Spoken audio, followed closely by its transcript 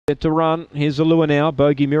To run. Here's the lure now.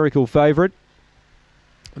 Bogey Miracle favourite.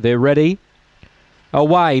 They're ready.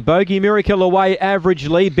 Away. Bogey Miracle away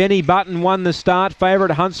averagely. Benny Button won the start.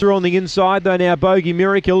 Favourite Hunter on the inside, though now Bogey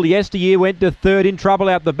Miracle. Yesteryear went to third. In trouble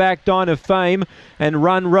out the back. Dine of Fame and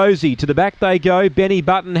Run Rosie. To the back they go. Benny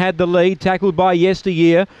Button had the lead. Tackled by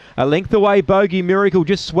Yesteryear. A length away. Bogey Miracle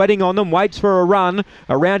just sweating on them. Waits for a run.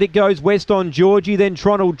 Around it goes West on Georgie. Then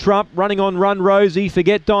Tronald Trump running on Run Rosie.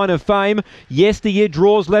 Forget Dine of Fame. Yesteryear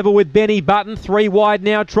draws level with Benny Button. 3 wide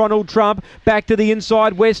now. Tronald Trump. Back to the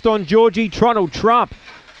inside. West on Georgie. Tronald Trump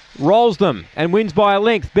rolls them and wins by a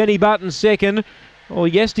length. Benny Button second. Well,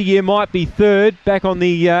 Yesteryear might be third. Back on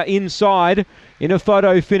the inside in a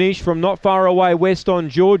photo finish from not far away. West on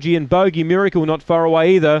Georgie and Bogey Miracle not far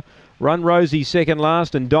away either. Run Rosie second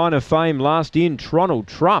last and Dine of Fame last in. Tronald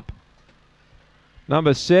Trump.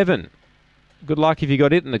 Number 7. Good luck if you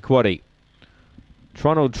got it in the quaddie.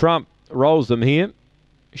 Tronald Trump rolls them here.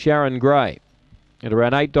 Sharon Gray at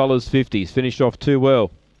around $8.50. He's finished off too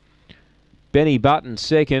well. Benny Button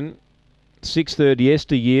second, 6/3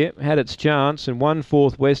 Yesteryear, had its chance, and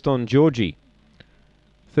 1/4 West on Georgie.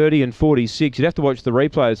 30 and 46. You'd have to watch the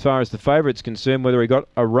replay as far as the favourite's concerned, whether he got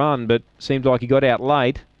a run, but seemed like he got out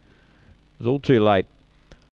late. It was all too late.